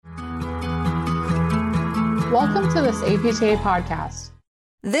Welcome to this APTA podcast.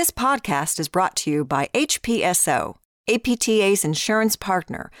 This podcast is brought to you by HPSO, APTA's insurance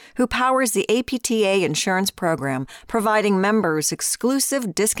partner, who powers the APTA insurance program, providing members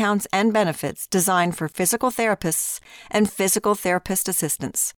exclusive discounts and benefits designed for physical therapists and physical therapist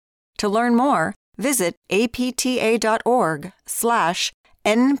assistants. To learn more, visit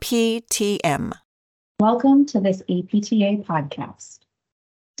apta.org/NPTM. Welcome to this APTA podcast.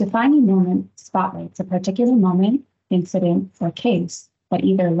 Defining moment spotlights a particular moment, incident, or case that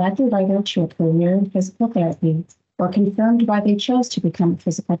either led the writer to a career in physical therapy or confirmed why they chose to become a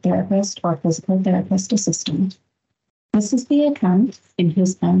physical therapist or physical therapist assistant. This is the account, in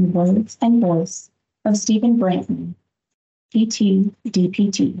his own words and voice, of Stephen Brantley, PT,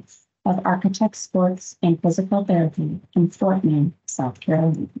 DPT, of Architect Sports and Physical Therapy in Fort Wayne, South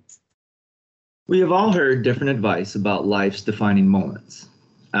Carolina. We have all heard different advice about life's defining moments.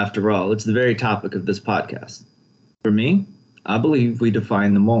 After all, it's the very topic of this podcast. For me, I believe we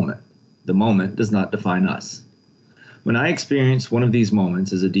define the moment. The moment does not define us. When I experienced one of these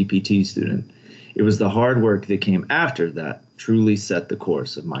moments as a DPT student, it was the hard work that came after that truly set the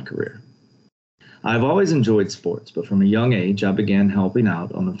course of my career. I've always enjoyed sports, but from a young age, I began helping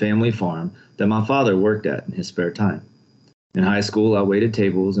out on the family farm that my father worked at in his spare time. In high school, I waited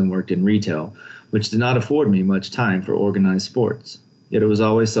tables and worked in retail, which did not afford me much time for organized sports, yet it was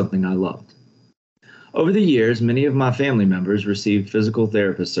always something I loved. Over the years, many of my family members received physical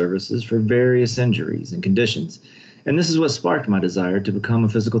therapist services for various injuries and conditions, and this is what sparked my desire to become a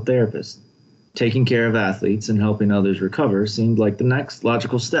physical therapist. Taking care of athletes and helping others recover seemed like the next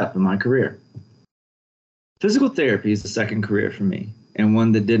logical step in my career. Physical therapy is the second career for me, and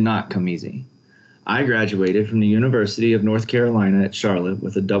one that did not come easy. I graduated from the University of North Carolina at Charlotte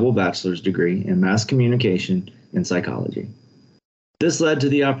with a double bachelor's degree in mass communication and psychology. This led to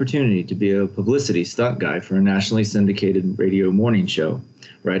the opportunity to be a publicity stunt guy for a nationally syndicated radio morning show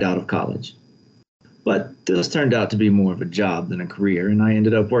right out of college. But this turned out to be more of a job than a career, and I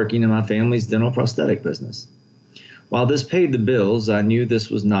ended up working in my family's dental prosthetic business. While this paid the bills, I knew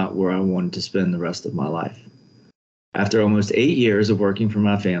this was not where I wanted to spend the rest of my life. After almost 8 years of working for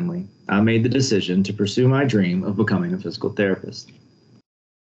my family, I made the decision to pursue my dream of becoming a physical therapist.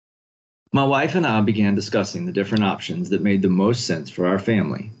 My wife and I began discussing the different options that made the most sense for our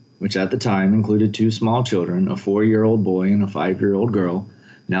family, which at the time included 2 small children, a 4-year-old boy and a 5-year-old girl,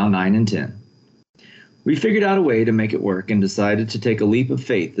 now 9 and 10. We figured out a way to make it work and decided to take a leap of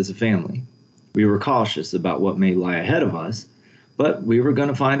faith as a family. We were cautious about what may lie ahead of us, but we were going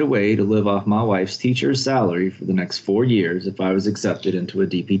to find a way to live off my wife's teacher's salary for the next 4 years if I was accepted into a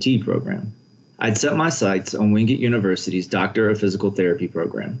DPT program. I'd set my sights on Wingate University's Doctor of Physical Therapy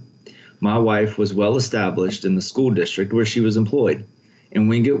program. My wife was well established in the school district where she was employed, and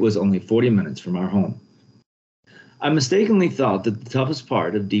Wingate was only 40 minutes from our home. I mistakenly thought that the toughest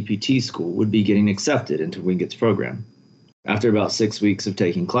part of DPT school would be getting accepted into Wingate's program. After about 6 weeks of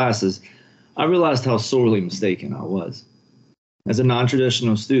taking classes, I realized how sorely mistaken I was. As a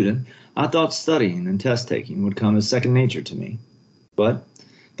non-traditional student, I thought studying and test taking would come as second nature to me. But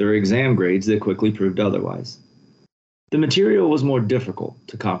there were exam grades that quickly proved otherwise. The material was more difficult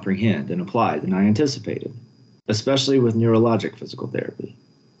to comprehend and apply than I anticipated, especially with neurologic physical therapy.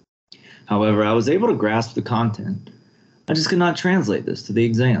 However, I was able to grasp the content. I just could not translate this to the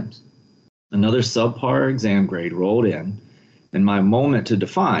exams. Another subpar exam grade rolled in, and my moment to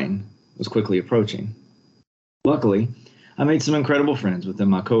define was quickly approaching. Luckily, I made some incredible friends within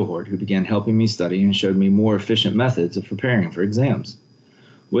my cohort who began helping me study and showed me more efficient methods of preparing for exams.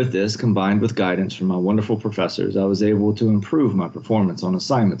 With this, combined with guidance from my wonderful professors, I was able to improve my performance on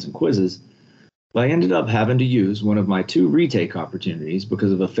assignments and quizzes, but I ended up having to use one of my 2 retake opportunities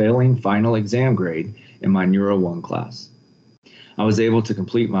because of a failing final exam grade in my Neuro 1 class. I was able to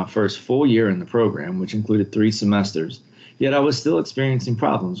complete my first full year in the program, which included 3 semesters, yet I was still experiencing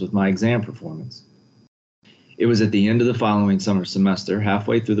problems with my exam performance. It was at the end of the following summer semester,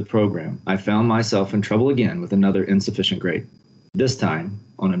 halfway through the program, I found myself in trouble again with another insufficient grade, this time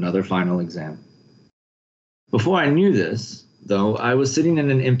on another final exam. Before I knew this, though, I was sitting in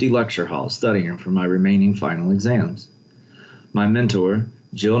an empty lecture hall studying for my remaining final exams. My mentor,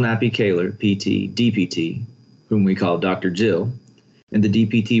 Jill Nappy-Kaler, PT, DPT, whom we call Dr. Jill, and the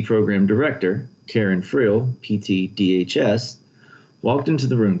DPT program director, Karen Frill, PT, DHS, walked into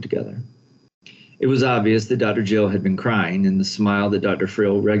the room together. It was obvious that Dr. Jill had been crying, and the smile that Dr.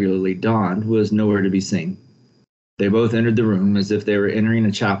 Frill regularly donned was nowhere to be seen. They both entered the room as if they were entering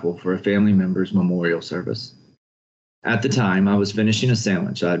a chapel for a family member's memorial service. At the time, I was finishing a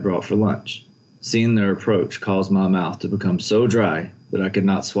sandwich I had brought for lunch. Seeing their approach caused my mouth to become so dry that I could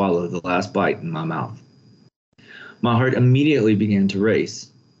not swallow the last bite in my mouth. My heart immediately began to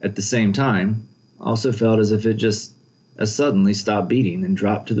race. At the same time, I also felt as if it just as suddenly stopped beating and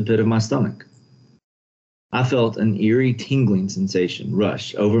dropped to the pit of my stomach. I felt an eerie tingling sensation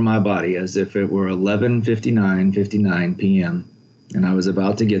rush over my body as if it were 11:59 p.m. and I was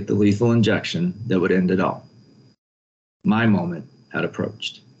about to get the lethal injection that would end it all. My moment had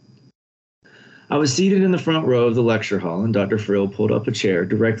approached. I was seated in the front row of the lecture hall, and Dr. Frill pulled up a chair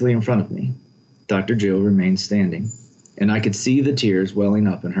directly in front of me. Dr. Jill remained standing, and I could see the tears welling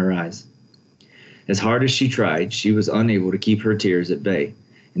up in her eyes. As hard as she tried, she was unable to keep her tears at bay,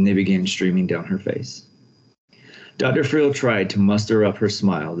 and they began streaming down her face. Dr. Frill tried to muster up her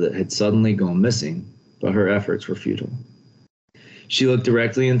smile that had suddenly gone missing, but her efforts were futile. She looked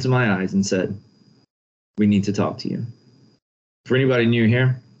directly into my eyes and said, "We need to talk to you." For anybody new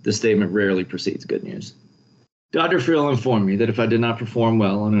here, this statement rarely precedes good news. Dr. Frill informed me that if I did not perform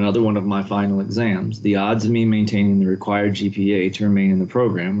well on another one of my final exams, the odds of me maintaining the required GPA to remain in the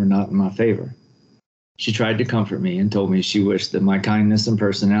program were not in my favor. She tried to comfort me and told me she wished that my kindness and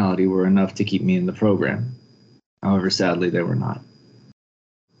personality were enough to keep me in the program. However, sadly, they were not.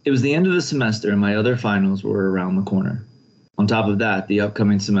 It was the end of the semester and my other finals were around the corner. On top of that, the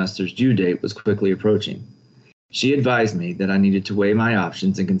upcoming semester's due date was quickly approaching. She advised me that I needed to weigh my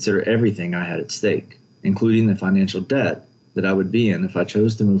options and consider everything I had at stake, including the financial debt that I would be in if I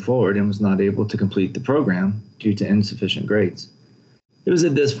chose to move forward and was not able to complete the program due to insufficient grades. It was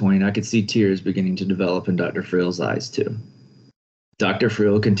at this point I could see tears beginning to develop in Dr. Frill's eyes too. Dr.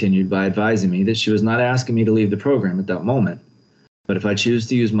 Frill continued by advising me that she was not asking me to leave the program at that moment, but if I choose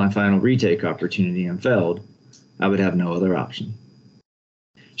to use my final retake opportunity and failed, I would have no other option.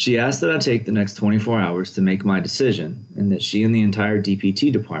 She asked that I take the next 24 hours to make my decision and that she and the entire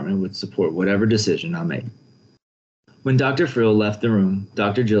DPT department would support whatever decision I made. When Dr. Frill left the room,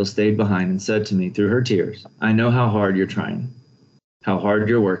 Dr. Jill stayed behind and said to me through her tears, "I know how hard you're trying, how hard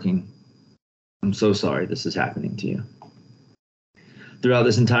you're working. I'm so sorry this is happening to you." Throughout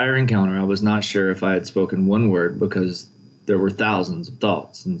this entire encounter, I was not sure if I had spoken one word because there were thousands of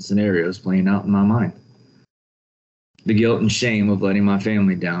thoughts and scenarios playing out in my mind. The guilt and shame of letting my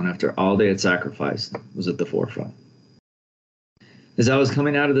family down after all they had sacrificed was at the forefront. As I was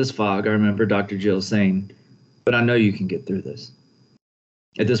coming out of this fog, I remember Dr. Jill saying, "But I know you can get through this."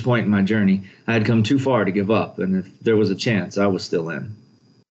 At this point in my journey, I had come too far to give up, and if there was a chance, I was still in.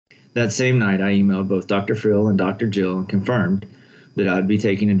 That same night, I emailed both Dr. Frill and Dr. Jill and confirmed that I would be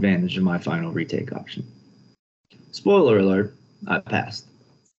taking advantage of my final retake option. Spoiler alert, I passed.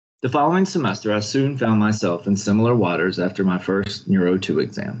 The following semester, I soon found myself in similar waters after my first Neuro 2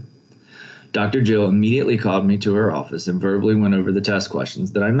 exam. Dr. Jill immediately called me to her office and verbally went over the test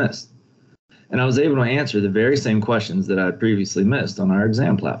questions that I missed. And I was able to answer the very same questions that I had previously missed on our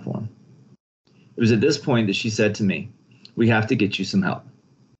exam platform. It was at this point that she said to me, "We have to get you some help.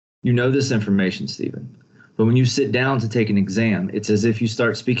 You know this information, Stephen, but when you sit down to take an exam, it's as if you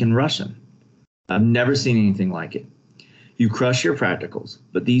start speaking Russian. I've never seen anything like it. You crush your practicals,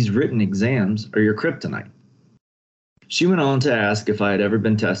 but these written exams are your kryptonite." She went on to ask if I had ever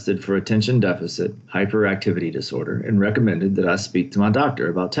been tested for attention deficit hyperactivity disorder and recommended that I speak to my doctor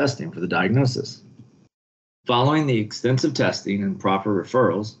about testing for the diagnosis. Following the extensive testing and proper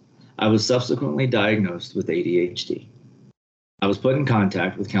referrals, I was subsequently diagnosed with ADHD. I was put in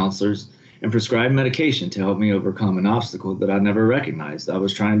contact with counselors and prescribed medication to help me overcome an obstacle that I never recognized I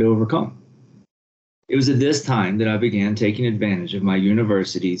was trying to overcome. It was at this time that I began taking advantage of my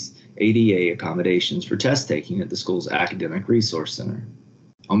university's ADA accommodations for test taking at the school's academic resource center.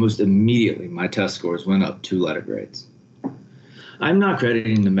 Almost immediately, my test scores went up 2 letter grades. I'm not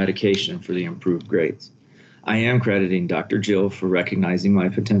crediting the medication for the improved grades. I am crediting Dr. Jill for recognizing my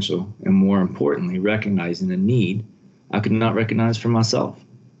potential and, more importantly, recognizing the need I could not recognize for myself.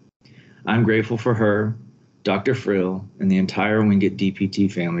 I'm grateful for her, Dr. Frill, and the entire Wingate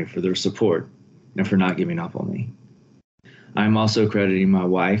DPT family for their support and for not giving up on me. I'm also crediting my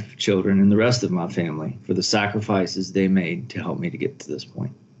wife, children, and the rest of my family for the sacrifices they made to help me to get to this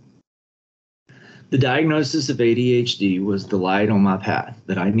point. The diagnosis of ADHD was the light on my path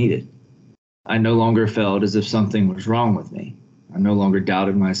that I needed. I no longer felt as if something was wrong with me. I no longer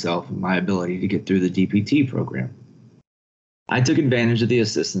doubted myself and my ability to get through the DPT program. I took advantage of the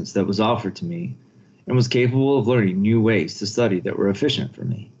assistance that was offered to me and was capable of learning new ways to study that were efficient for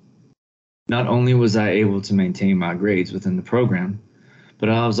me. Not only was I able to maintain my grades within the program, but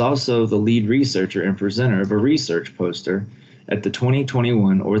I was also the lead researcher and presenter of a research poster at the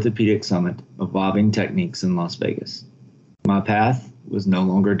 2021 Orthopedic Summit Evolving Techniques in Las Vegas. My path was no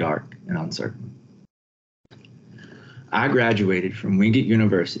longer dark and uncertain. I graduated from Wingate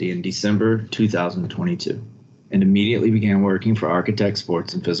University in December 2022. and immediately began working for Architect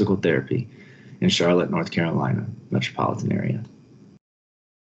Sports and Physical Therapy in Charlotte, North Carolina metropolitan area.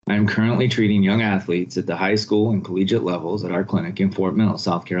 I am currently treating young athletes at the high school and collegiate levels at our clinic in Fort Mill,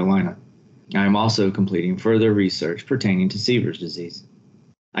 South Carolina. I am also completing further research pertaining to Sever's disease.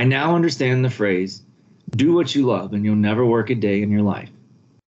 I now understand the phrase, do what you love and you'll never work a day in your life.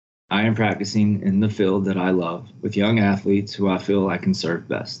 I am practicing in the field that I love with young athletes who I feel I can serve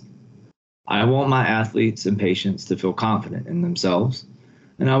best. I want my athletes and patients to feel confident in themselves,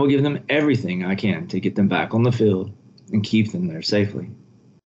 and I will give them everything I can to get them back on the field and keep them there safely.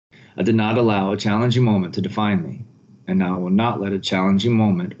 I did not allow a challenging moment to define me, and I will not let a challenging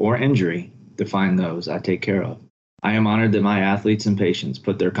moment or injury define those I take care of. I am honored that my athletes and patients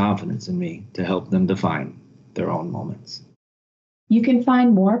put their confidence in me to help them define their own moments. You can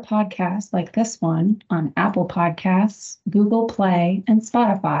find more podcasts like this one on Apple Podcasts, Google Play, and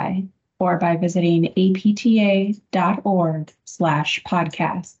Spotify, or by visiting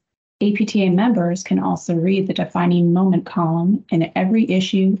apta.org/podcast. APTA members can also read the Defining Moment column in every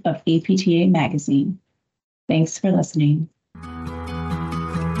issue of APTA magazine. Thanks for listening.